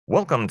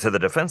Welcome to the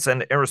Defense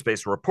and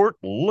Aerospace Report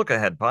Look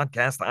Ahead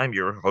podcast. I'm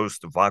your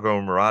host, Vago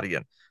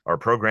Muradian. Our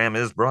program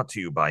is brought to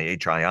you by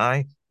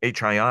HII.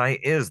 HII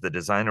is the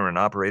designer and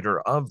operator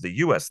of the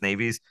U.S.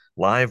 Navy's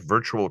live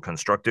virtual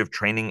constructive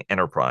training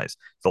enterprise,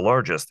 the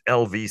largest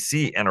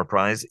LVC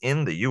enterprise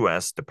in the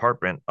U.S.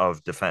 Department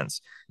of Defense.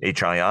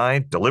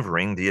 HII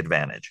delivering the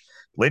advantage.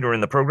 Later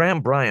in the program,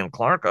 Bryan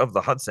Clark of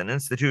the Hudson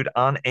Institute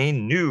on a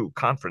new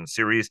conference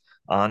series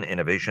on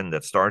innovation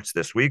that starts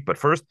this week. But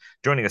first,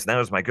 joining us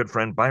now is my good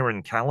friend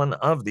Byron Callan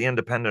of the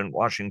independent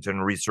Washington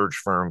research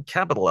firm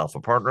Capital Alpha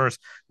Partners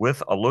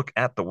with a look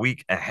at the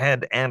week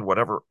ahead and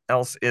whatever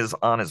else is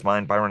on his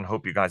mind. Byron,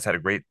 hope you guys had a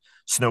great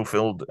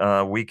snow-filled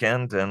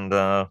weekend and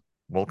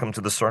welcome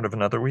to the start of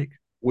another week.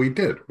 We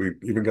did. We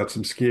even got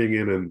some skiing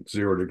in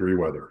 0-degree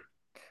weather.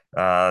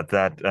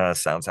 That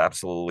sounds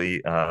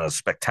absolutely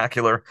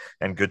spectacular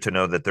and good to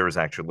know that there is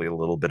actually a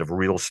little bit of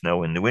real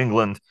snow in New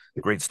England.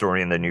 A great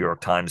story in the New York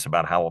Times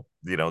about how,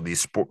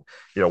 these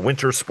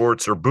winter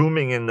sports are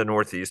booming in the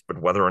Northeast, but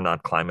whether or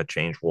not climate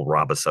change will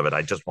rob us of it.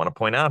 I just want to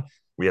point out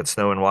we had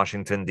snow in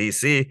Washington,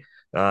 D.C.,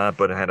 but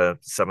it had a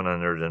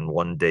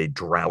 701-day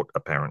drought,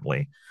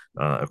 apparently,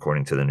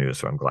 according to the news.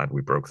 So I'm glad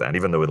we broke that,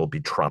 even though it'll be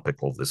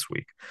tropical this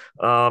week.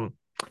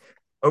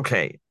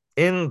 Okay.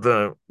 In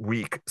the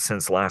week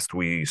since last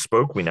we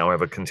spoke, we now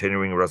have a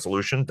continuing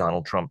resolution.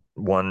 Donald Trump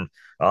won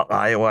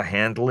Iowa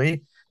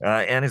handily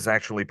and is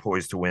actually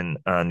poised to win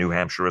New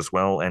Hampshire as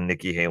well. And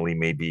Nikki Haley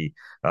may be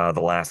the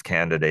last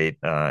candidate,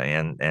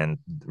 and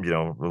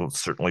we'll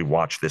certainly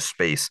watch this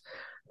space.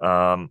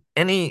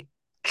 Any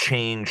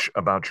change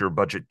about your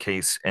budget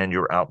case and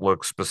your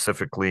outlook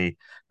specifically,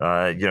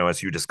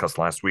 as you discussed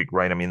last week,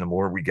 right? I mean, the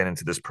more we get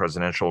into this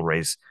presidential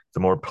race, the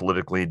more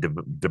politically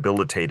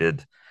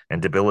debilitated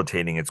and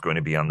debilitating it's going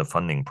to be on the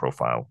funding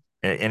profile.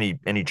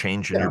 Any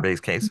change in your Yeah. base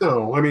case?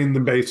 No, I mean,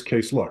 the base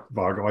case, look,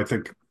 Vago, I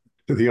think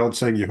the old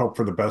saying, you hope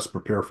for the best,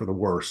 prepare for the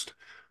worst.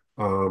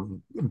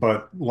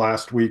 But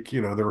last week,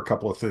 there were a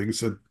couple of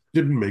things that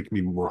didn't make me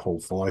more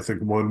hopeful. I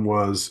think one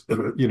was,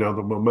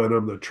 the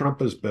momentum that Trump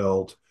has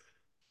built.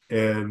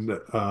 And,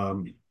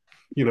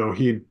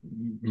 he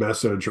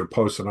messaged or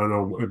posted, I don't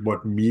know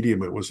what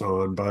medium it was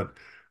on, but,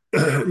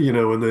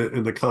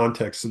 in the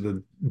context of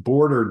the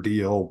border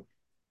deal,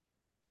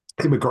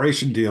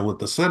 immigration deal that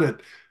the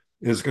Senate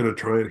is going to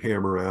try and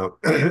hammer out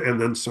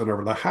and then send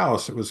over the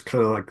House. It was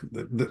kind of like,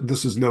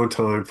 this is no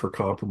time for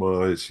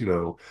compromise.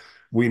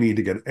 We need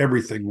to get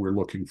everything we're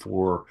looking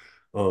for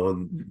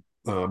on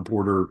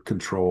border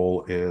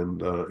control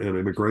and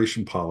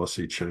immigration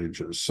policy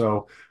changes.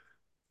 So,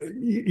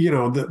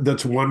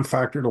 that's one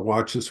factor to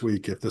watch this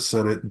week. If the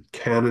Senate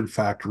can, in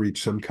fact,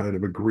 reach some kind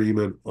of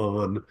agreement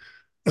on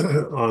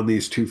on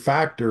these two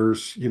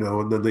factors,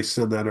 and then they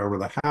send that over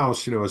the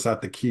House, is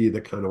that the key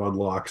that kind of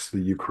unlocks the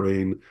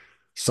Ukraine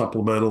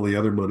supplemental, the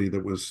other money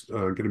that was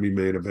going to be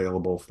made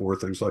available for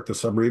things like the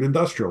submarine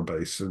industrial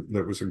base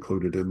that was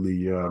included in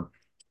the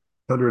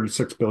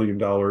 $106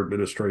 billion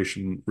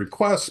administration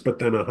request, but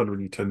then a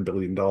 $110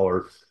 billion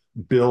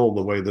bill,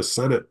 the way the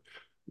Senate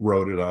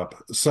wrote it up.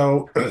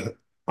 So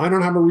I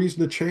don't have a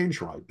reason to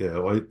change right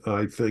now.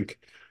 I think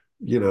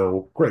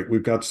great.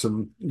 We've got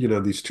some,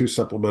 these two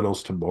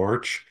supplementals to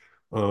March,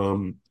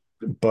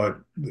 but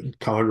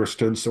Congress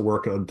tends to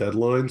work on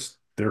deadlines.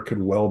 There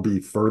could well be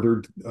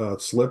further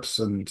slips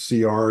and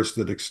CRs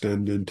that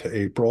extend into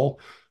April.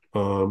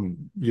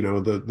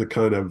 The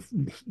kind of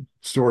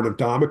sort of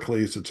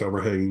Damocles that's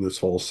overhanging this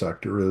whole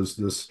sector is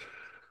this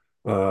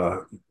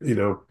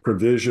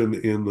provision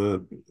in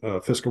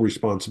the Fiscal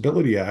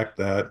Responsibility Act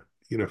that,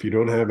 if you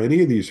don't have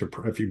any of these,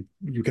 if you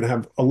can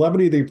have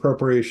 11 of the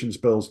appropriations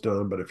bills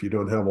done, but if you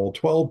don't have all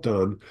 12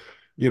 done,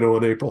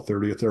 on April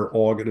 30th, they're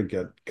all going to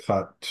get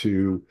cut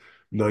to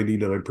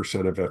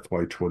 99% of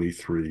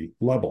FY23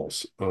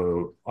 levels.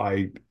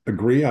 I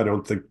agree. I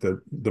don't think that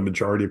the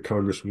majority of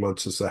Congress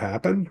wants this to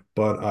happen,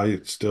 but I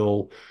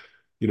still,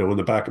 in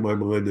the back of my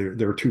mind,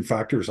 there are two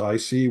factors I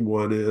see.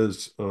 One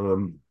is,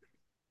 kind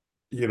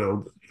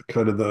of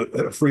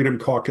the Freedom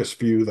Caucus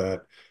view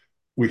that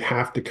we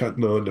have to cut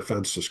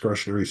non-defense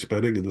discretionary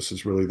spending, and this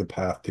is really the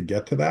path to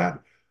get to that.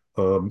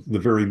 The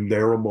very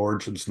narrow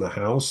margins in the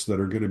House that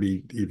are going to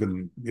be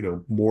even,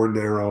 more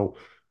narrow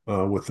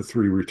with the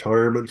three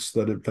retirements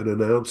that have been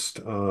announced,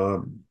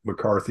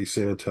 McCarthy,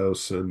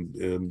 Santos,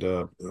 and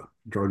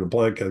drawing a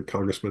blank, a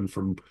congressman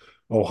from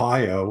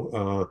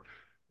Ohio.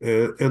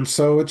 And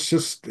so it's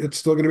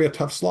still going to be a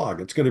tough slog.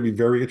 It's going to be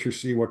very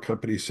interesting to see what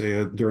companies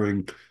say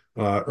during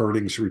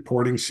earnings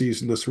reporting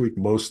season this week.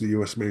 Most of the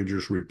U.S.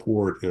 majors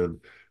report, and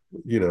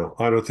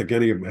I don't think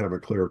any of them have a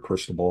clearer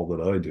crystal ball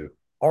than I do.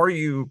 Are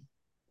you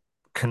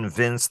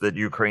convinced that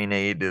Ukraine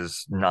aid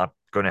is not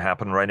going to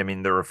happen, right? I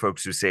mean, there are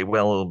folks who say,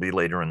 well, it'll be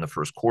later in the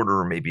first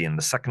quarter or maybe in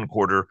the second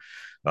quarter.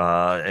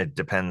 It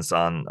depends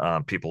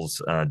on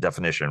people's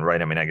definition,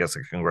 right? I mean, I guess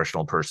a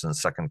congressional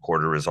person's second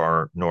quarter is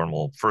our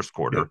normal first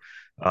Yeah.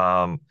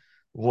 quarter.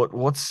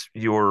 What's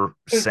your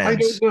I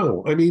sense? don't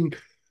know. I mean,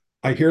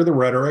 I hear the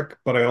rhetoric,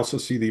 but I also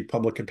see the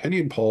public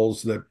opinion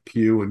polls that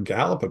Pew and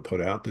Gallup have put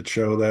out that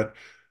show that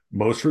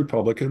most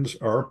Republicans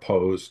are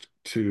opposed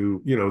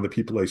to, the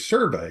people they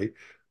survey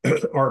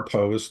are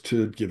opposed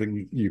to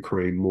giving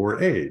Ukraine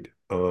more aid.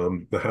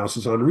 The House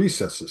is on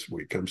recess this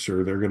week. I'm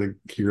sure they're going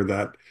to hear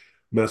that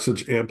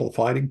message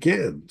amplified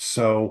again.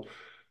 So,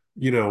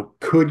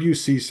 could you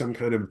see some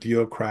kind of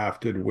deal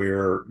crafted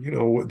where,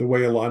 the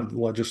way a lot of the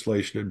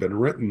legislation had been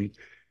written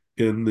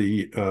in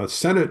the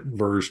Senate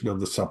version of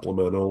the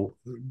supplemental,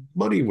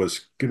 money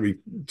was going to be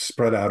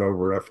spread out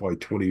over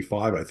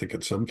FY25. I think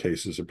in some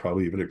cases it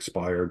probably even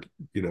expired,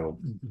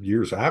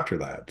 years after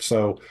that.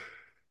 So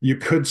you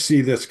could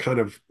see this kind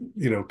of,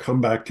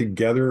 come back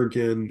together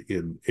again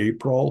in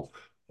April.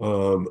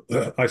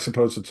 I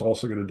suppose it's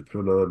also going to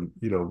depend on,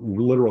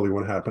 literally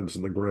what happens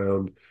in the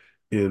ground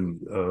in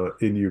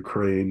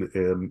Ukraine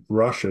and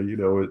Russia.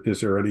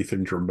 Is there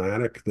anything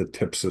dramatic that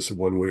tips us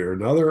one way or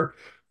another?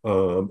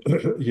 A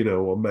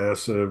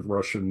massive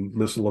Russian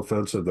missile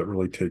offensive that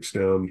really takes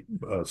down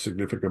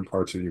significant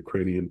parts of the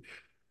Ukrainian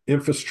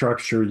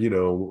infrastructure,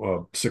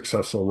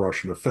 successful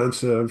Russian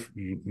offensive.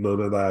 None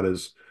of that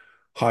is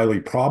highly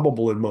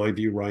probable in my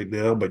view right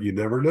now, but you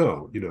never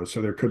know,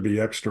 so there could be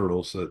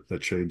externals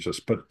that change this.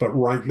 But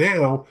right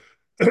now,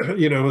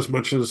 as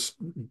much as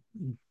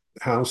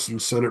House and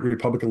Senate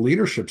Republican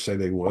leadership say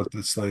they want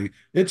this thing,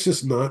 it's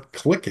just not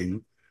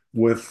clicking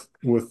with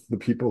the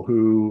people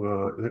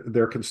who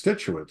their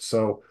constituents.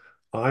 So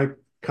I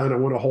kind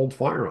of want to hold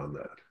fire on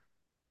that.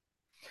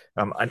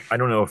 I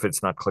don't know if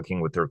it's not clicking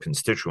with their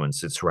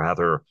constituents. It's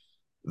rather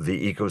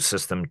the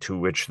ecosystem to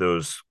which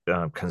those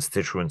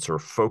constituents are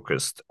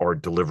focused are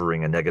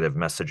delivering a negative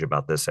message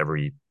about this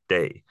every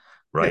day,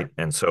 Yeah, right?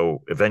 And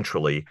so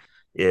eventually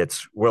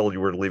it's, well, you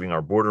were leaving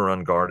our border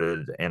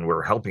unguarded and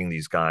we're helping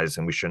these guys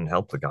and we shouldn't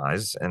help the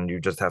guys. And you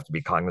just have to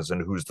be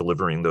cognizant of who's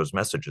delivering those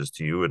messages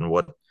to you and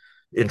what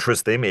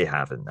interest they may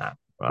have in that,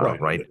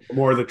 right. right? The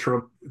more that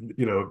Trump,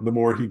 the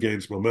more he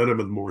gains momentum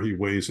and the more he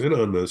weighs in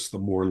on this, the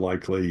more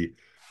likely,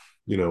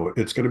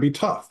 it's going to be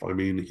tough. I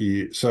mean,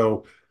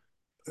 and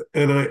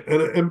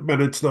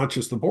it's not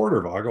just the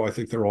border, Vago. I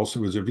think there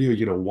also is a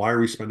view, why are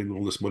we spending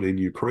all this money in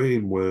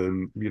Ukraine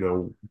when,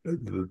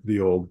 the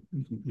old,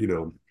 you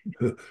know,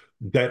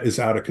 debt is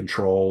out of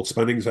control,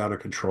 spending's out of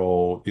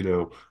control.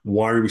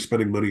 Why are we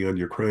spending money on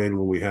Ukraine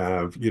when we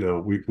have,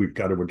 we've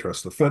got to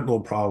address the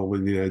fentanyl problem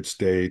in the United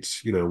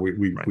States.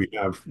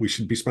 Right. We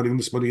should be spending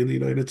this money in the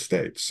United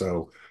States.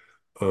 So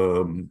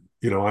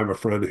I have a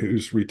friend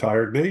who's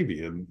retired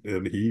Navy,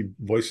 and he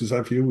voices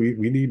that view.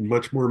 We need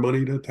much more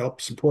money to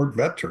help support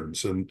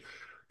veterans. And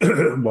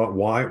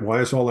why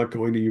is all that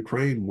going to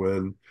Ukraine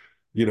when,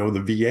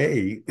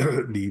 the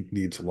VA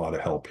needs a lot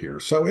of help here?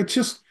 So it's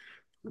just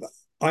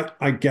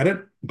I get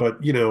it, but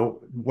Right.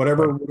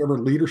 whatever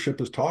leadership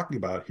is talking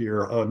about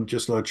here, I'm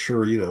just not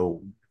sure.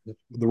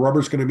 The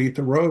rubber's going to meet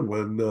the road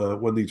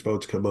when these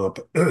votes come up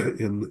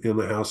in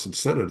the House and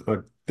Senate. I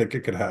think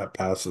it could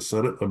pass the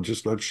Senate. I'm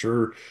just not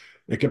sure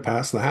it could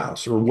pass the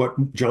House or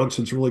what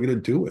Johnson's really going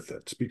to do with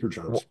it. Speaker Well,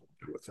 Johnson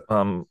will do with it.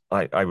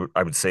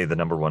 I would say the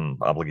number one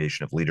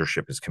obligation of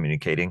leadership is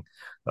communicating,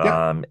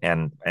 Yeah,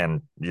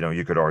 and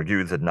you could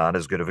argue that not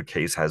as good of a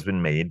case has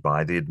been made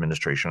by the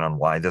administration on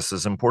why this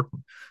is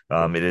important.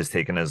 yeah. It is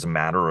taken as a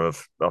matter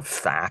of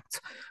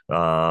fact,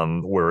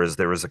 whereas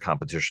there is a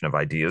competition of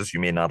ideas. You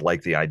may not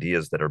like the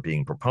ideas that are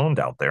being proponed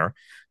out there.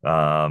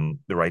 The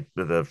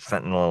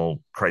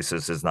fentanyl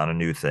crisis is not a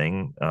new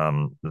thing.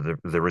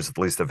 There is at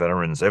least a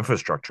veterans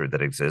infrastructure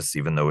that exists,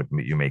 even though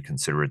you may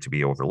consider it to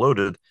be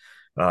overloaded,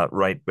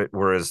 right? But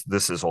whereas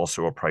this is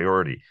also a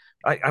priority.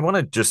 I want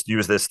to just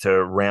use this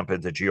to ramp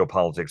into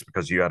geopolitics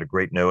because you had a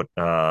great note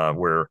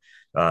where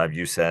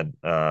you said,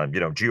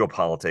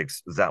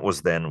 geopolitics, that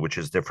was then, which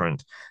is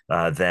different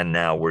than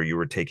now, where you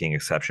were taking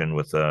exception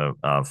with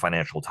a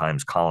Financial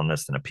Times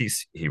columnist in a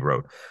piece he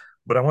wrote.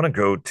 But I want to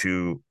go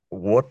to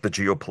what the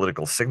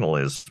geopolitical signal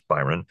is,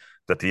 Byron,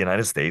 that the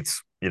United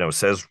States,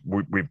 says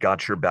we've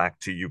got your back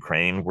to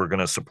Ukraine. We're going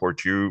to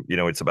support you.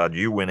 It's about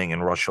you winning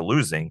and Russia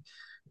losing,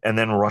 and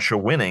then Russia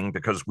winning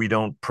because we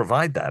don't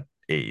provide that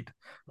aid.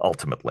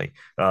 Ultimately,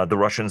 the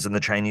Russians and the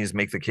Chinese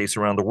make the case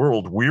around the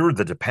world. We're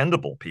the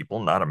dependable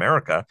people, not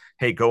America.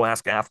 Hey, go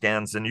ask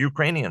Afghans and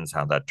Ukrainians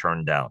how that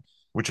turned out,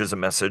 which is a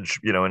message,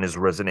 and is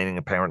resonating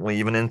apparently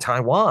even in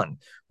Taiwan,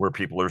 where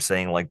people are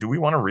saying, like, do we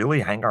want to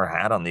really hang our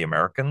hat on the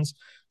Americans?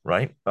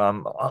 Right.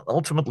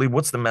 Ultimately,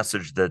 what's the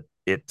message that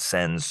it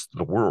sends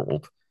the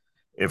world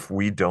if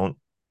we don't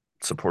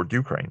support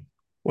Ukraine?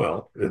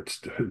 Well, it's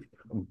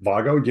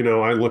Vago.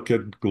 I look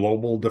at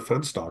global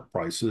defense stock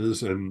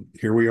prices, and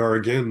here we are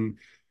again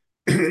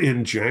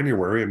in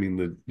January. I mean,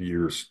 the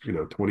year's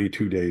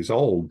 22 days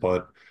old,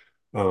 but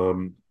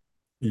um,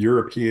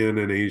 European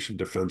and Asian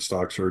defense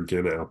stocks are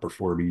again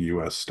outperforming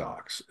U.S.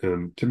 stocks.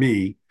 And to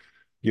me,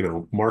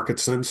 market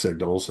send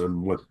signals,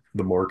 and what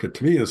the market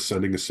to me is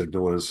sending a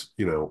signal is,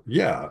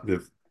 yeah,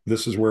 if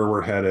this is where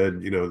we're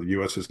headed, the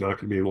U.S. is not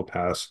going to be able to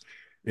pass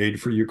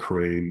aid for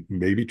Ukraine.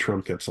 Maybe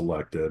Trump gets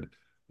elected.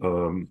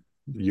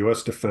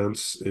 U.S.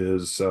 defense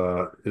is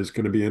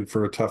going to be in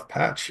for a tough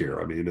patch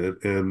here. I mean,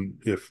 and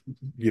if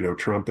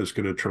Trump is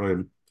going to try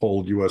and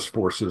pull U.S.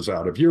 forces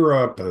out of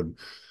Europe and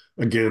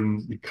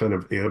again, kind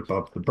of amp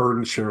up the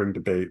burden sharing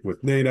debate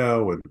with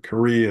NATO and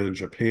Korea and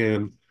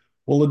Japan.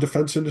 Well, the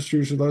defense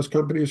industries of those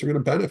companies are going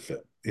to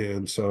benefit.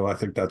 And so I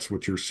think that's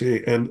what you're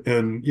seeing. And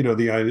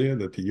the idea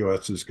that the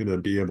US is going to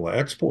be able to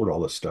export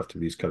all this stuff to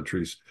these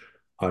countries,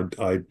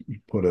 I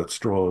put a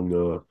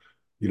strong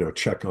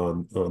check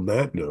on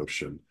that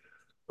notion.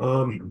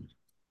 Um,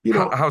 you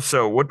How, know, how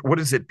so? What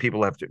is it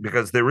people have to,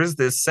 because there is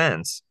this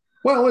sense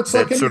well, it's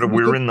like that sort of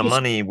anything. we're in the Just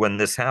money when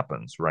this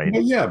happens, right?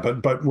 Well, yeah,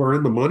 but we're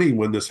in the money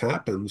when this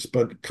happens.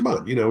 But come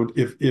on,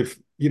 if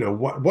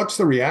what's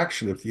the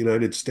reaction if the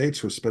United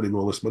States was spending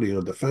all this money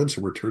on defense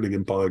and we're turning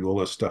and buying all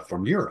this stuff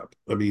from Europe?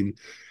 I mean,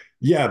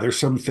 yeah, there's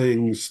some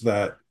things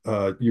that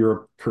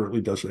Europe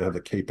currently doesn't have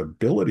the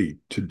capability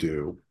to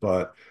do,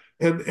 but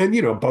and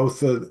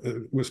both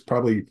it was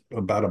probably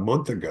about a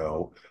month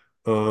ago.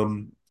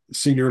 Um,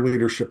 Senior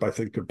leadership, I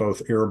think, of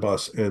both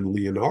Airbus and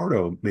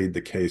Leonardo made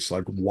the case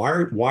like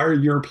why are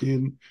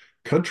European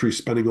countries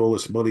spending all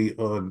this money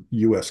on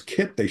U.S.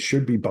 kit? They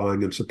should be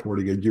buying and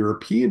supporting a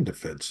European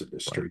defense Right.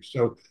 industry.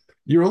 So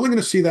you're only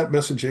going to see that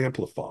message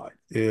amplified,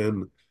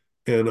 and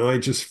I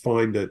just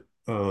find it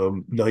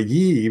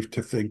naive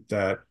to think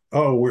that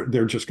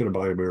they're just going to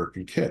buy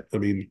American kit. I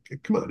mean,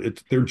 come on,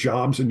 there are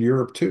jobs in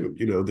Europe too.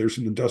 There's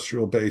an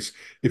industrial base.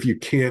 If you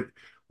can't,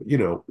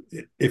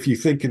 if you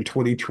think in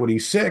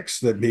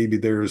 2026 that maybe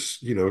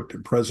there's,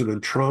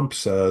 President Trump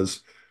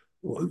says,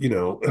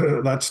 well,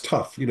 that's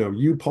tough.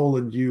 You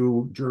Poland,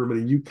 you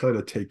Germany, you kind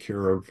of take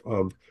care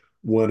of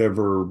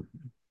whatever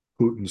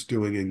Putin's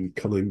doing in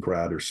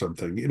Kaliningrad or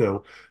something.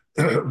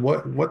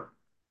 What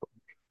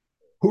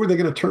who are they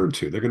going to turn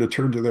to? They're going to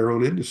turn to their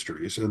own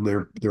industries and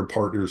their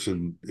partners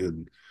in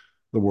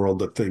the world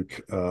that think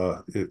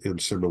in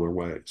similar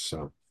ways.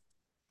 So,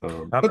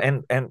 but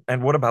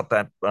And what about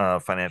that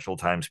Financial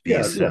Times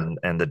yeah, piece yeah.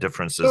 and the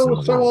differences in So,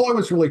 the so world? all I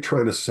was really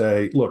trying to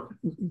say, look,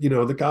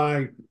 the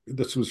guy,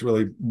 this was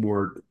really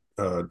more.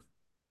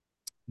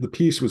 The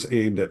piece was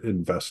aimed at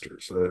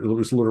investors. It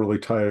was literally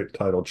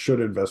titled "Should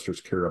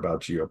Investors Care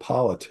About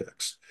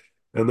Geopolitics?"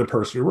 And the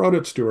person who wrote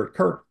it, Stuart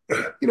Kirk,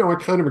 I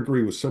kind of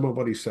agree with some of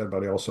what he said,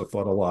 but I also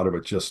thought a lot of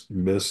it just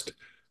missed,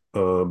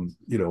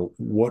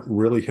 what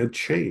really had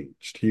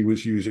changed. He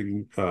was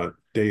using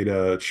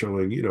data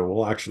showing,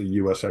 well, actually,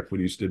 U.S.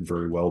 equities did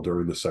very well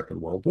during the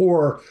Second World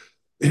War.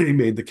 He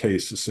made the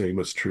case the same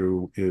was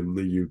true in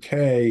the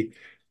UK,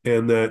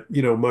 and that,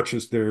 much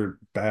as there are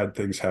bad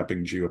things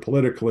happening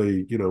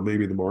geopolitically,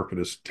 maybe the market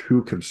is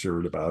too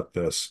concerned about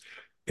this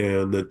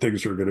and that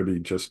things are going to be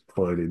just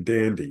fine and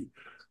dandy.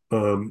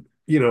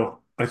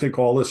 I think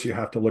all this, you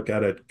have to look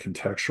at it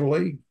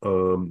contextually.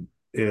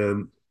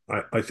 And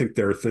I think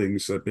there are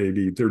things that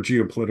maybe there are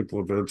geopolitical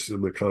events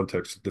in the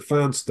context of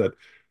defense that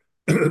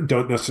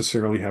don't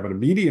necessarily have an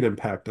immediate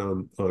impact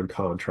on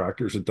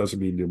contractors. It doesn't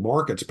mean new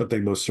markets, but they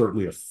most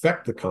certainly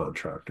affect the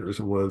contractors.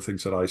 And one of the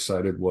things that I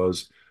cited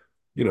was,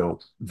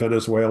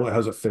 Venezuela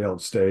has a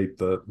failed state,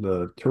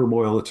 the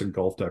turmoil that's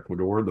engulfed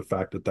Ecuador, and the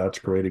fact that that's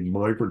creating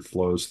migrant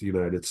flows to the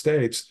United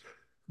States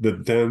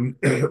that then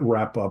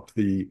wrap up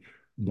the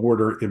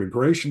border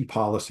immigration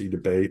policy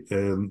debate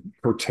and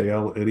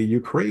curtail any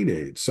Ukraine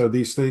aid. So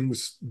these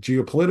things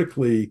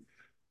geopolitically,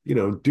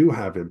 do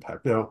have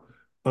impact. Now,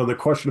 on the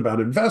question about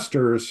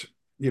investors,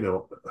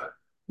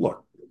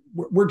 look,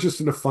 we're just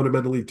in a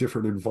fundamentally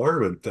different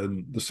environment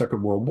than the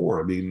Second World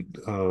War. I mean,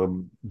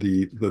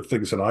 the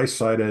things that I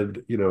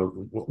cited,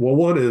 well,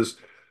 one is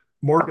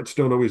markets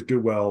don't always do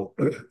well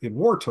in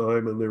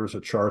wartime, and there was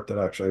a chart that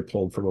actually I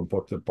pulled from a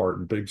book that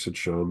Barton Biggs had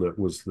shown that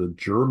was the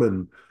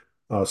German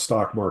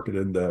stock market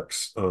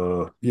index,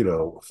 from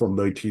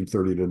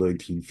 1930 to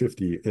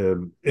 1950,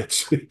 and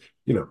it's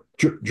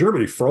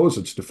Germany froze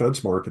its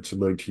defense markets in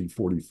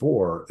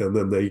 1944, and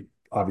then they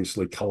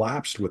obviously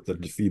collapsed with the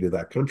defeat of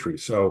that country.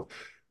 So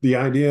the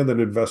idea that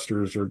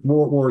investors or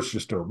wars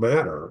just don't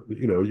matter.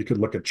 You could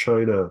look at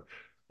China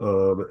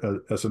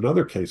as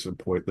another case in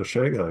point, the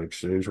Shanghai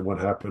Exchange, and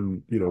what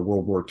happened,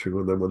 World War II,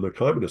 and then when the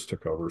communists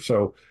took over.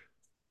 So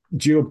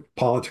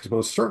geopolitics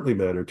most certainly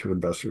matter to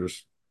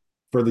investors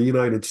for the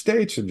United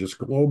States and just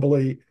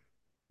globally.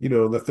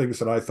 The things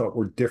that I thought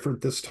were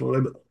different this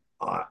time,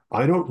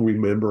 I don't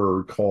remember or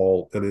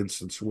recall an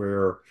instance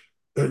where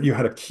you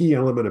had a key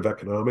element of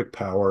economic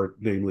power,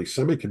 namely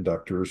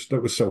semiconductors,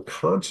 that was so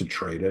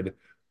concentrated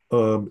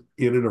in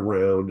and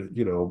around,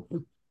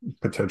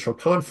 potential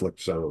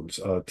conflict zones,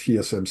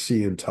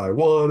 TSMC in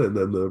Taiwan, and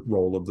then the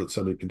role of the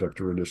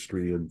semiconductor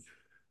industry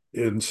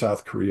in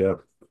South Korea,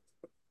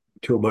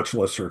 to a much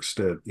lesser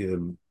extent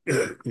in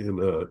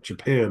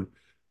Japan.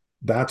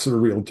 That's a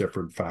real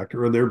different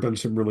factor. And there have been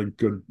some really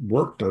good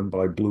work done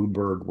by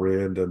Bloomberg,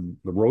 Rand, and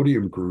the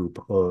Rhodium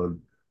Group on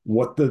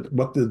what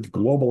the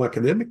global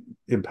economic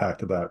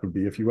impact of that would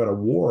be if you had a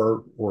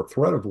war or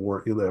threat of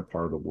war in that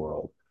part of the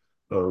world.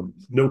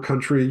 No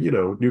country,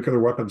 nuclear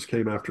weapons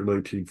came after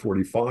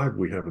 1945.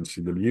 We haven't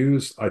seen them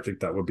used. I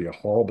think that would be a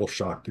horrible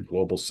shock to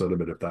global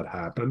sentiment if that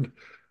happened.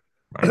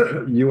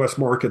 Right. U.S.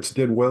 markets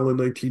did well in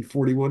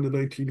 1941 to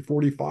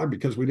 1945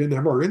 because we didn't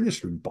have our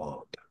industry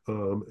bombed.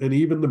 And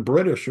even the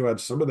British, who had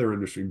some of their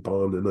industry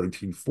bombed in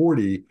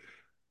 1940,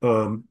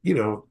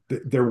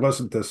 there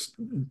wasn't this,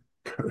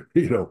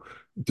 you know,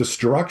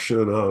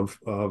 destruction of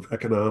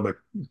economic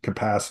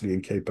capacity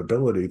and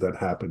capability that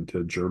happened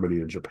to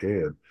Germany and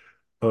Japan.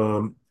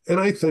 And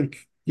I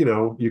think,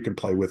 you can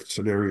play with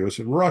scenarios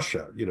in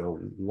Russia.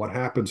 What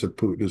happens if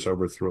Putin is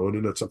overthrown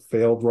and it's a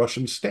failed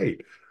Russian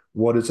state?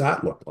 What does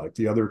that look like?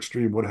 The other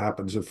extreme, what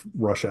happens if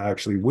Russia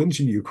actually wins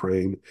in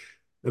Ukraine?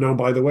 And oh,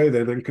 by the way,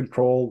 they then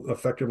control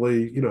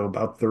effectively,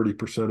 about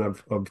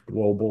 30% of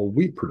global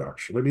wheat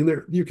production. I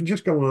mean, you can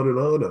just go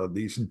on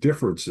these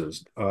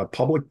differences.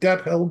 Public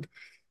debt held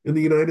in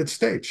the United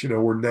States,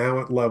 we're now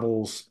at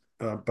levels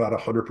about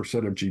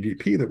 100% of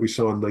GDP that we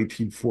saw in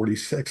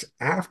 1946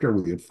 after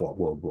we had fought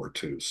World War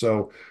II.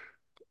 So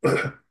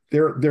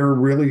there are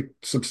really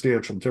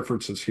substantial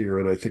differences here.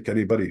 And I think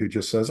anybody who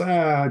just says,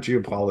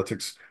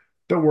 geopolitics,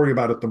 don't worry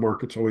about it, the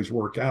markets always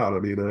work out. I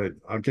mean,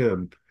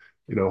 again,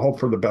 hope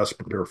for the best,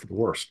 prepare for the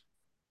worst.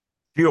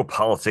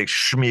 Geopolitics,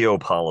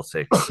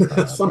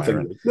 schmeopolitics,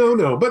 Something. Byron.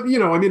 No. But,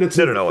 I mean, it's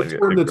No, a, no, no. it's a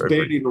term that's Agreed.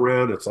 bandied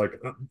around. It's like,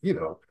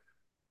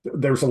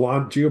 there's a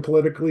lot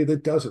geopolitically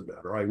that doesn't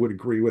matter. I would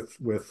agree with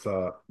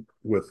the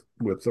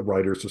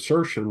writer's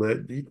assertion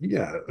that,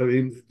 yeah, I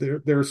mean,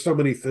 there are so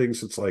many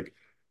things. It's like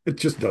it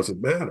just doesn't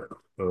matter,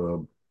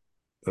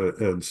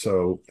 and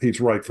so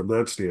he's right from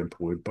that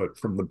standpoint. But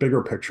from the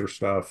bigger picture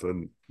stuff,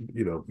 and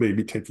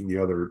maybe taking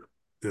the other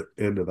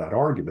end of that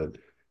argument,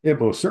 it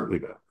most certainly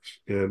matters,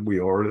 and we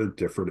are in a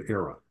different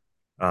era.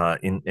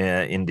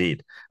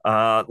 Indeed.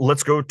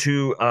 Let's go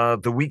to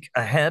the week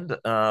ahead.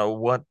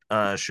 What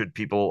should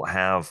people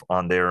have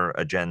on their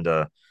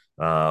agenda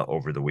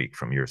over the week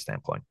from your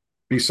standpoint?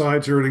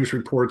 Besides earnings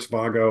reports,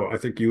 Vago, I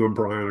think you and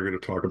Bryan are going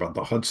to talk about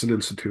the Hudson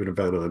Institute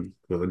event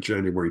on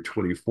January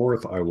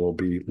 24th. I will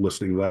be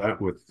listening to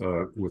that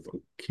with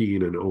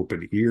keen and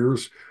open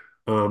ears.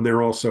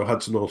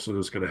 Hudson also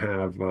is going to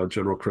have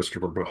General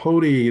Christopher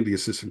Mahoney, the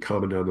Assistant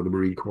Commandant of the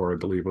Marine Corps, I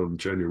believe, on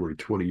January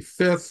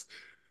 25th.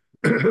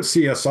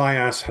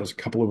 CSIS has a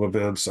couple of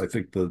events. I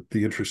think the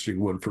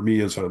interesting one for me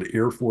is on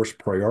Air Force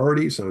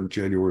priorities on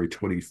January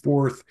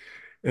 24th.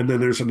 And then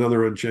there's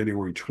another on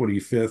January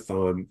 25th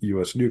on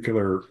U.S.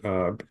 nuclear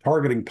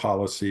targeting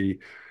policy.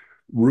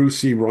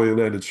 RUSI, Royal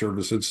United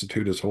Service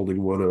Institute, is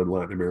holding one on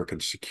Latin American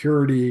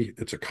security.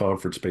 It's a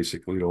conference,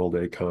 basically an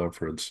all-day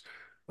conference.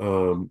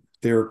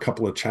 There are a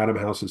couple of Chatham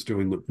houses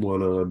doing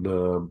one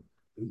on,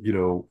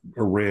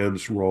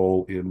 Iran's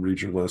role in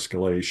regional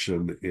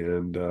escalation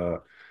and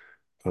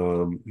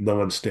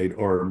non-state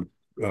armed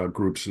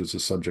groups is the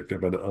subject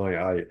of an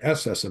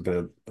IISS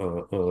event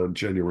on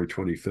January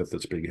 25th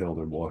that's being held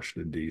in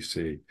Washington,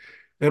 D.C.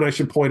 And I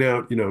should point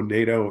out,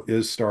 NATO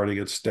is starting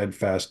its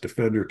Steadfast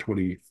Defender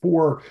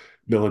 24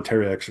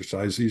 military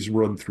exercise. These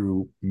run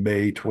through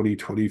May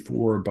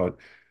 2024, but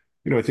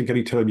I think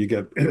anytime you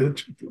get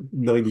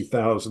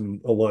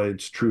 90,000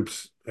 alliance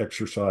troops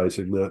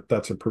exercising,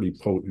 that's a pretty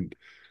potent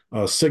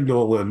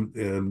signal,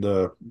 and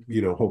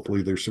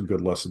hopefully there's some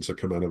good lessons that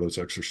come out of those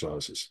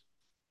exercises.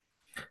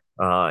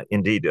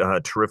 Indeed,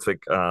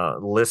 terrific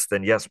list.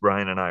 And yes,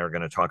 Bryan and I are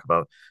going to talk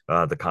about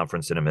the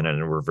conference in a minute,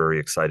 and we're very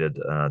excited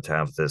to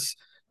have this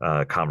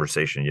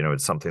conversation.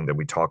 It's something that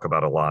we talk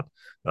about a lot,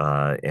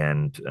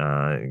 and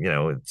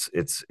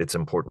it's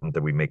important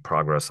that we make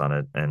progress on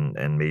it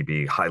and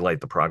maybe highlight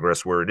the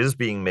progress where it is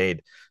being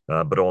made,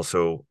 but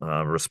also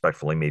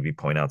respectfully maybe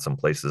point out some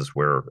places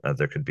where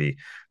there could be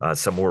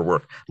some more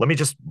work. Let me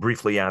just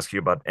briefly ask you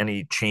about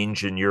any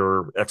change in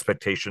your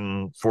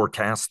expectation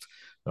forecast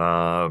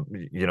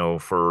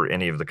for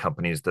any of the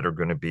companies that are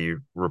going to be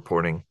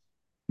reporting?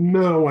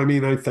 No, I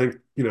mean, I think,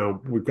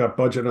 we've got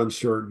budget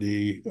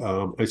uncertainty.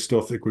 I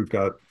still think we've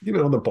got,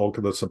 the bulk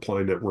of the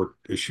supply network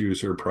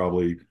issues are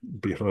probably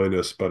behind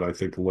us, but I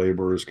think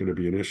labor is going to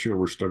be an issue.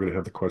 We're still going to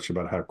have the question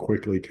about how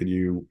quickly can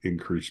you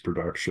increase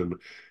production.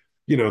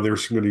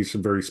 There's going to be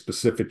some very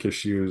specific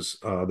issues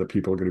that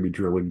people are going to be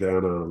drilling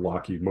down on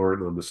Lockheed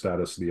Martin on the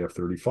status of the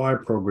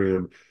F-35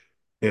 program.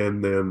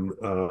 And then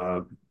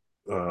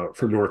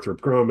for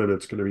Northrop Grumman,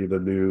 it's going to be the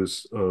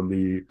news on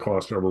the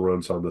cost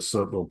overruns on the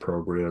Sentinel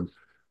program.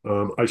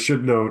 I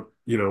should note,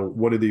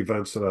 one of the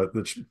events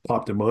that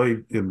popped in my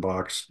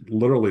inbox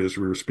literally as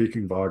we were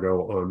speaking,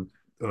 Vago,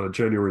 on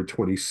January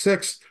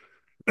 26th,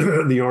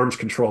 the Arms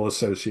Control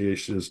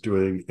Association is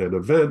doing an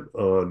event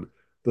on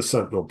the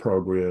Sentinel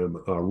program,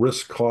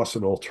 risk, costs,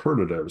 and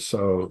alternatives.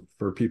 So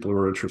for people who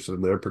are interested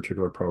in that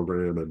particular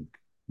program and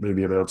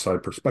maybe an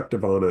outside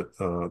perspective on it,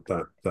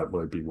 that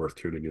might be worth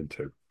tuning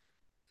into.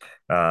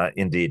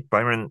 Indeed.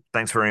 Byron,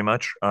 thanks very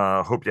much.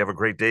 Hope you have a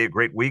great day, a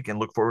great week, and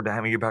look forward to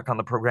having you back on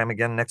the program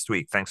again next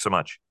week. Thanks so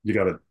much. You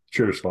got it.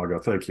 Cheers, Vago.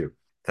 Thank you.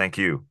 Thank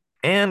you.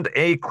 And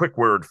a quick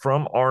word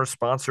from our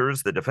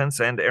sponsors. The Defense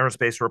and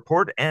Aerospace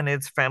Report and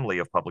its family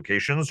of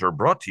publications are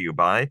brought to you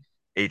by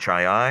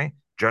HII,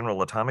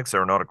 General Atomics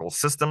Aeronautical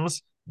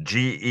Systems,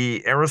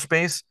 GE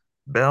Aerospace,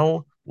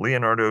 Bell,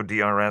 Leonardo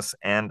DRS,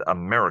 and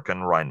American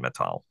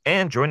Rheinmetall.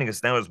 And joining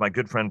us now is my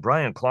good friend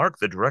Bryan Clark,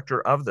 the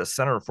director of the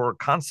Center for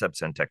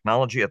Concepts and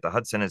Technology at the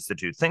Hudson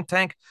Institute think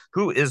tank,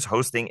 who is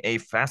hosting a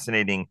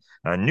fascinating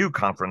new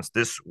conference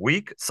this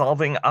week,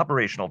 Solving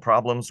Operational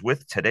Problems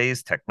with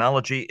Today's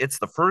Technology. It's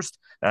the first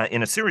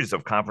in a series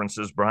of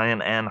conferences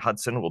Bryan and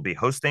Hudson will be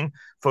hosting,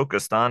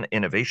 focused on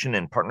innovation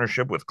in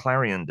partnership with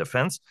Clarion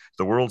Defense,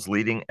 the world's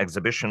leading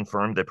exhibition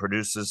firm that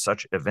produces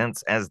such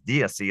events as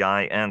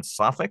DSEI and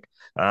SOFIC.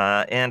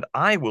 And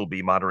I will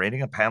be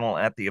moderating a panel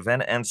at the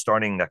event. And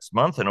starting next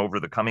month and over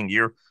the coming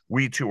year,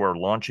 we too are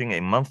launching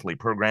a monthly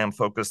program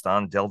focused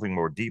on delving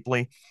more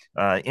deeply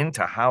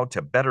into how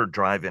to better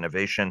drive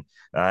innovation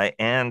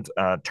and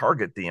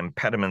target the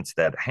impediments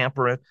that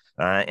hamper it.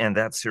 And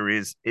that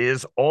series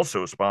is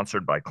also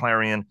sponsored by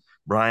Clarion.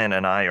 Bryan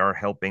and I are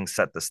helping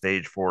set the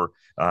stage for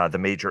the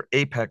major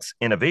Apex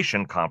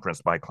Innovation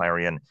Conference by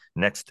Clarion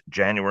next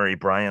January.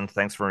 Bryan,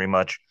 thanks very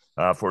much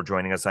for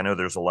joining us. I know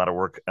there's a lot of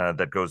work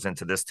that goes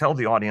into this. Tell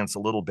the audience a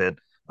little bit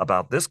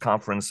about this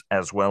conference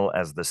as well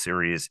as the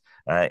series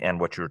and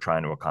what you're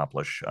trying to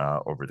accomplish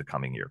over the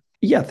coming year.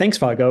 Yeah, thanks,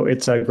 Vago.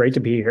 It's great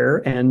to be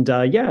here. And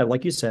yeah,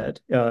 like you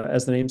said,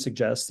 as the name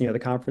suggests, the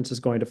conference is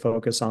going to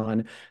focus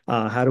on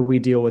how do we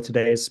deal with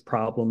today's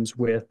problems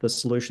with the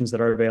solutions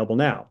that are available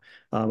now.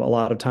 A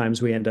lot of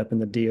times we end up in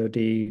the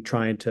DoD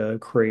trying to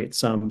create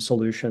some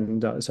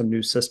solution, some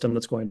new system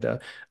that's going to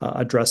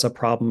address a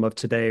problem of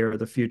today or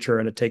the future,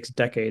 and it takes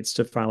decades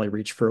to finally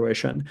reach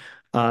fruition.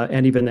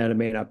 And even then, it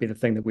may not be the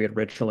thing that we had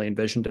originally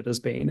envisioned it as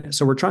being.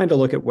 So we're trying to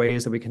look at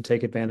ways that we can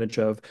take advantage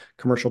of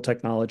commercial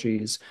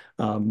technologies,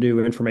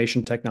 new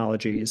information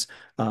technologies,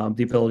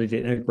 the ability to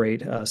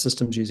integrate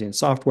systems using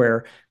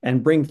software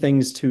and bring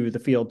things to the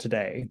field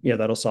today,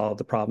 that'll solve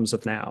the problems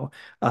of now.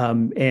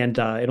 And in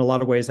a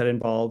lot of ways that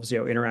involves,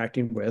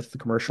 interacting with the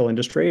commercial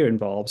industry. It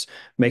involves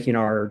making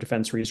our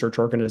defense research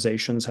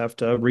organizations have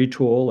to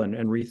retool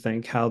and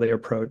rethink how they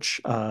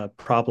approach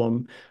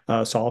problem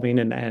solving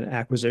and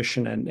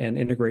acquisition and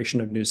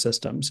integration of new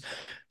systems.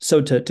 So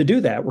to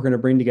do that, we're going to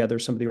bring together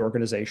some of the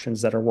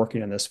organizations that are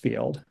working in this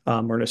field.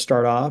 We're going to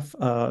start off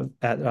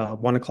at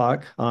 1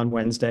 o'clock on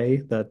Wednesday,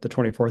 the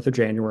 24th of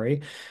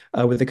January,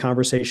 with a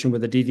conversation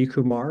with Aditi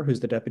Kumar, who's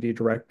the Deputy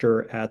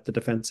Director at the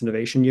Defense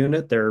Innovation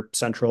Unit. They're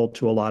central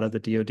to a lot of the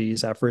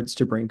DoD's efforts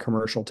to bring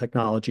commercial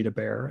technology to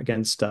bear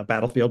against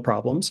battlefield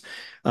problems.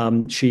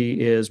 She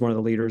is one of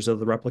the leaders of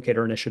the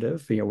Replicator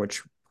Initiative,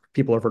 which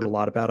people have heard a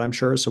lot about, I'm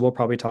sure. So we'll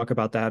probably talk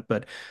about that.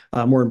 But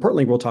more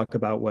importantly, we'll talk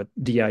about what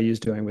DIU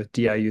is doing with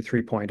DIU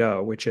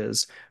 3.0, which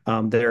is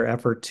their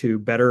effort to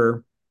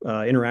better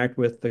interact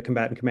with the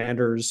combatant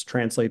commanders,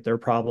 translate their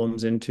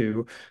problems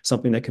into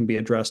something that can be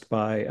addressed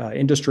by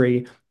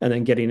industry, and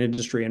then getting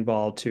industry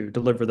involved to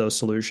deliver those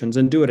solutions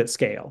and do it at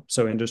scale.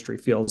 So industry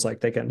feels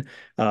like they can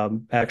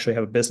actually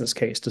have a business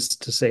case to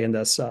stay in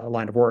this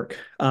line of work.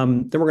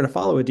 Then we're going to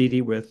follow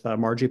Aditi with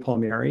Margie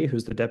Palmieri,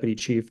 who's the Deputy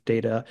Chief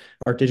Data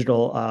or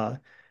Digital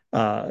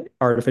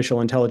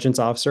Artificial Intelligence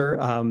Officer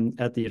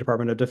at the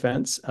Department of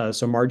Defense.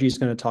 So Margie is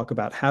going to talk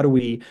about how do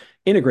we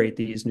integrate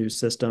these new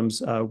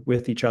systems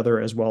with each other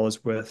as well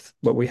as with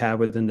what we have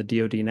within the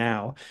DoD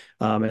now.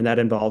 And that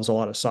involves a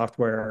lot of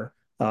software,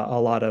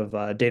 a lot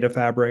of data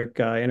fabric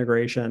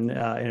integration.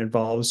 It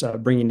involves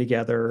bringing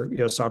together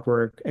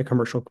software and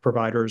commercial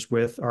providers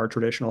with our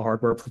traditional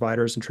hardware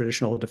providers and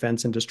traditional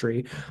defense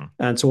industry. Mm-hmm.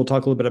 And so we'll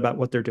talk a little bit about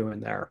what they're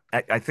doing there.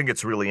 I think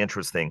it's really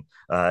interesting,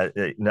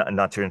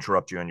 not to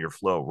interrupt you in your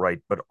flow, right?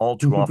 But all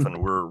too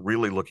often we're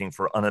really looking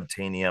for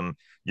unobtainium,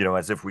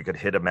 as if we could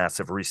hit a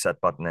massive reset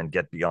button and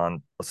get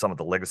beyond some of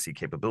the legacy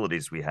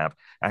capabilities we have.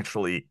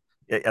 Actually,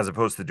 as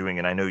opposed to doing,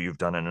 and I know you've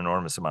done an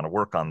enormous amount of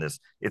work on this,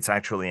 it's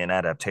actually an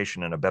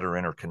adaptation and a better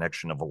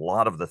interconnection of a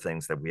lot of the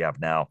things that we have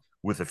now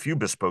with a few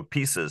bespoke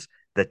pieces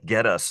that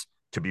get us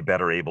to be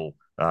better able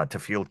to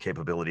field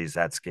capabilities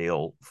at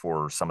scale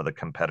for some of the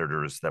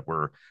competitors that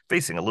we're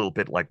facing, a little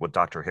bit like what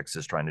Dr. Hicks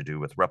is trying to do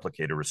with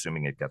Replicator,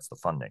 assuming it gets the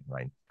funding,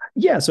 right?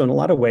 Yeah. So in a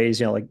lot of ways,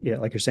 like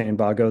you're saying,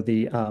 Vago,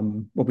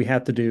 what we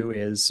have to do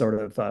is sort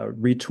of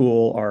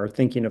retool our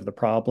thinking of the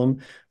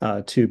problem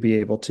to be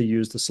able to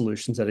use the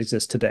solutions that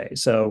exist today.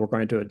 So we're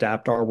going to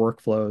adapt our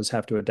workflows,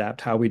 have to adapt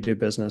how we do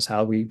business,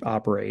 how we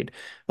operate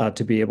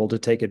to be able to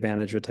take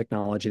advantage of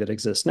technology that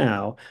exists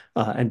now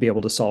and be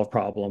able to solve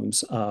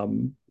problems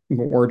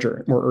more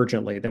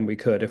urgently than we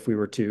could if we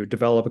were to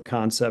develop a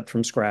concept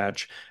from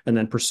scratch and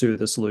then pursue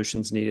the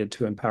solutions needed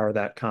to empower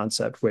that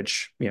concept,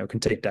 which can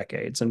take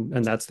decades.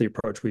 And that's the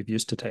approach we've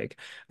used to take.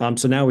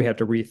 So now we have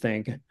to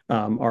rethink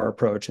our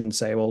approach and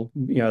say, well,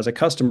 as a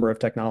customer of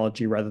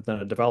technology rather than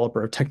a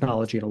developer of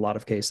technology, in a lot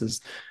of cases,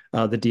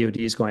 the DoD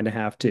is going to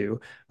have to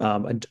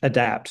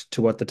adapt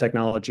to what the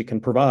technology can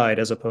provide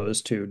as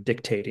opposed to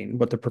dictating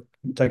what the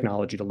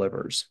technology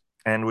delivers.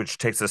 And which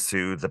takes us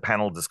to the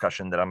panel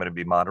discussion that I'm going to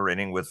be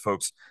moderating with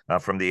folks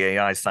from the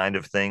AI side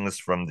of things,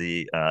 from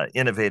the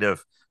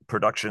innovative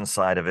production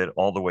side of it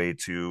all the way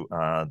to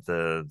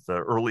the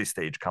early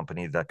stage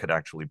company that could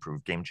actually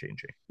prove game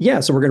changing. Yeah,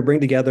 so we're going to bring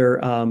together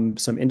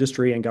some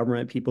industry and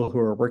government people who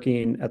are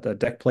working at the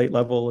deck plate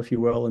level, if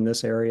you will, in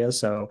this area.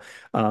 So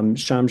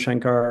Sham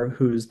Shankar,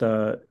 who's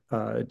the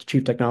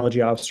Chief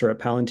Technology Officer at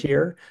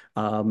Palantir,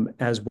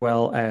 as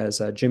well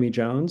as Jimmy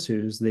Jones,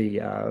 who's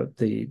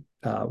the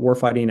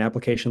warfighting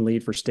application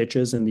lead for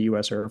Stitches in the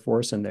U.S. Air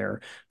Force and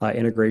their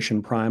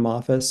integration prime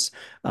office,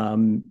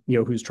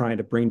 who's trying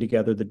to bring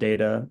together the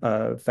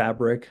data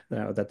fabric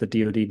that the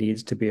DoD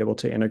needs to be able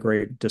to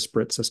integrate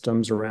disparate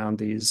systems around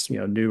these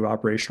new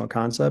operational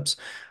concepts.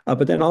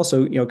 But then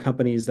also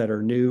companies that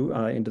are new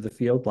into the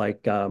field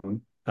like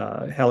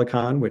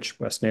Helicon, which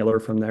Wes Naylor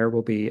from there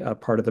will be a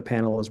part of the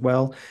panel as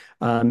well.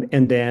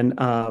 And then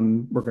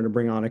we're going to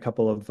bring on a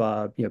couple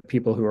of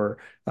people who are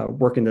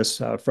working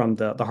this from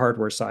the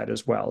hardware side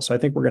as well. So I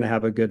think we're going to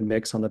have a good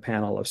mix on the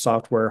panel of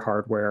software,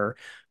 hardware,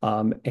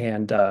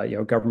 and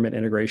government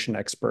integration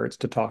experts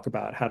to talk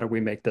about how do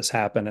we make this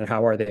happen and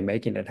how are they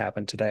making it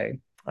happen today.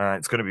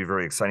 It's going to be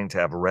very exciting to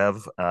have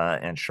Rev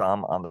and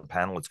Sham on the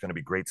panel. It's going to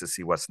be great to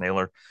see Wes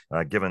Naylor,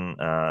 given,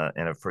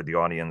 and for the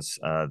audience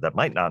that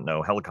might not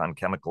know, Helicon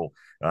Chemical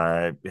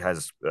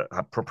has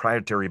a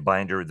proprietary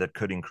binder that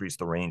could increase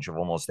the range of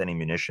almost any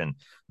munition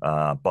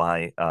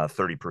by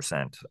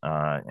 30%.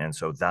 And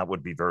so that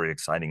would be very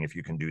exciting if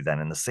you can do that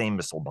in the same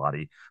missile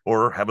body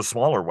or have a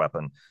smaller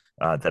weapon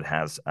that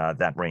has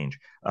that range.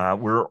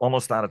 We're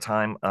almost out of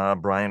time.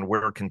 Bryan,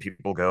 where can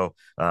people go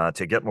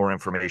to get more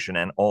information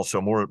and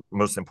also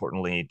most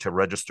importantly, to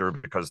register,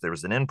 because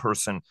there's an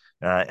in-person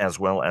as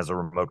well as a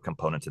remote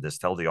component to this?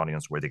 Tell the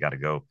audience where they got to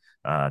go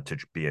to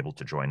be able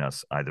to join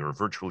us either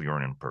virtually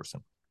or in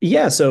person.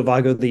 Yeah, so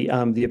Vago, the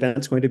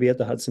event's going to be at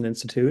the Hudson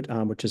Institute,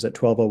 which is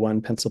at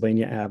 1201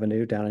 Pennsylvania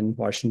Avenue down in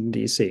Washington,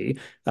 D.C.,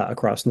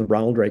 across from the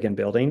Ronald Reagan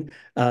building.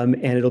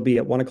 And it'll be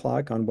at 1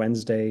 o'clock on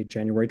Wednesday,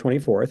 January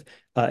 24th.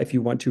 If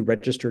you want to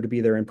register to be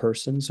there in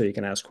person, so you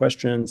can ask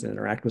questions and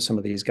interact with some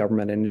of these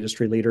government and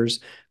industry leaders,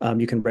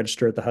 you can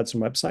register at the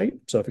Hudson website.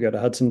 So if you go to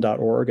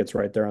hudson.org, it's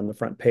right there on the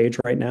front page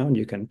right now, and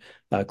you can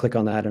click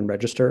on that and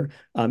register.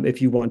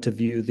 If you want to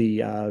view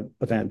the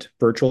event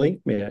virtually,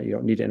 you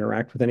don't need to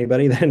interact with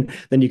anybody,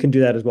 then you can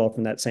do that as well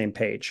from that same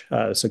page.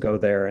 So go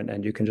there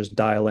and you can just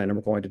dial in, and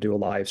we're going to do a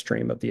live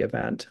stream of the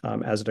event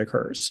as it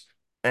occurs.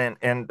 And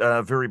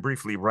very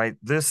briefly, right,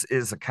 this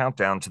is a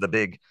countdown to the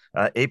big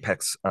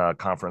Apex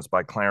conference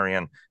by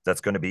Clarion that's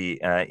going to be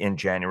in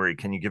January.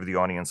 Can you give the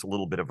audience a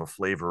little bit of a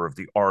flavor of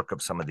the arc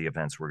of some of the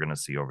events we're going to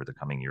see over the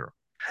coming year?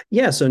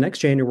 Yeah, so next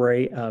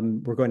January,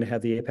 we're going to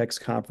have the Apex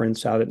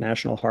conference out at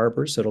National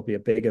Harbor. So it'll be a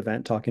big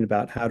event talking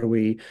about how do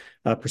we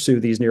pursue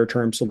these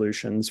near-term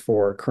solutions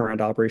for current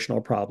operational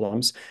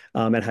problems,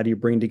 and how do you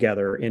bring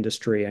together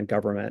industry and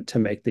government to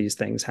make these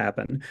things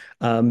happen.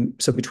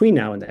 So between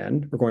now and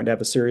then, we're going to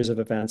have a series of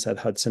events at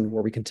Hudson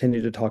where we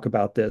continue to talk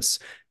about this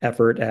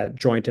effort at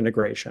joint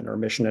integration or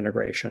mission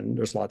integration.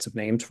 There's lots of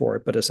names for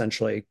it, but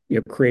essentially,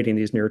 creating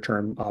these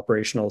near-term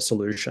operational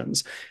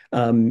solutions.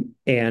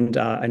 And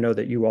I know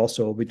that you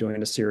also will be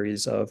doing a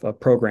series of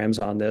programs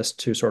on this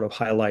to sort of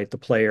highlight the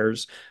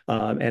players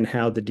and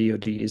how the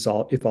DoD is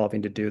all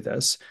evolving to do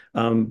this.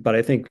 But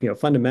I think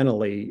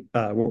fundamentally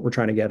what we're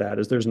trying to get at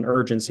is there's an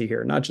urgency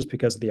here, not just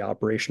because of the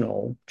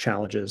operational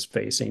challenges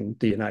facing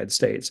the United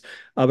States,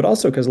 but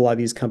also because a lot of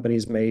these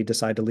companies may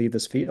decide to leave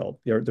this field.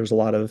 There's a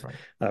lot of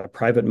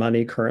private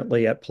money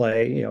currently at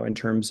play, in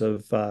terms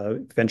of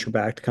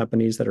venture-backed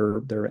companies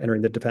they're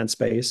entering the defense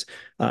space,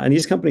 and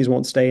these companies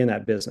won't stay in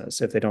that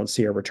business if they don't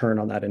see a return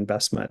on that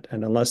investment.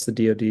 And unless the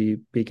DoD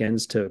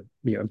begins to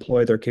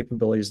employ their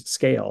capabilities at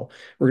scale,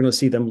 we're going to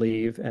see them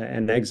leave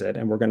and exit,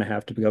 and we're going to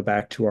have to go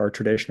back to our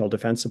traditional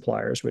defense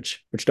suppliers,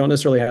 which don't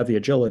necessarily have the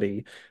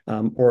agility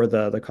or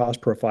the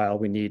cost profile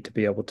we need to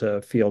be able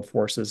to field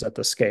forces at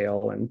the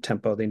scale and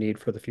tempo they need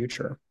for the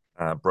future.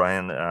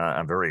 Bryan,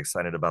 I'm very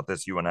excited about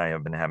this. You and I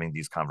have been having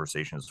these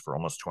conversations for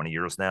almost 20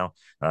 years now,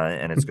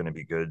 and it's going to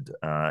be good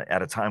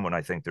at a time when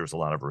I think there's a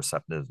lot of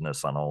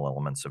receptiveness on all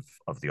elements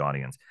of the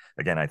audience.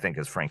 Again, I think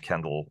as Frank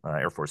Kendall,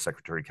 Air Force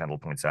Secretary Kendall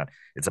points out,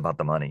 it's about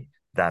the money.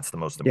 That's the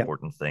most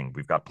important thing.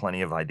 We've got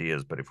plenty of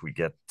ideas, but if we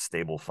get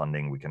stable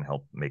funding, we can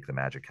help make the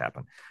magic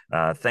happen.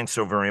 Thanks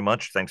so very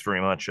much. Thanks very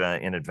much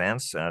in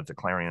advance to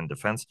Clarion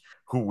Defense,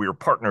 who we're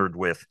partnered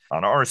with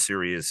on our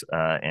series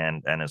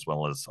and as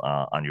well as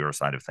on your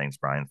side of things,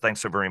 Bryan.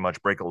 Thanks so very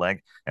much. Break a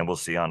leg, and we'll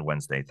see you on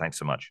Wednesday. Thanks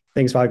so much.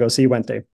 Thanks, Vago. See you Wednesday.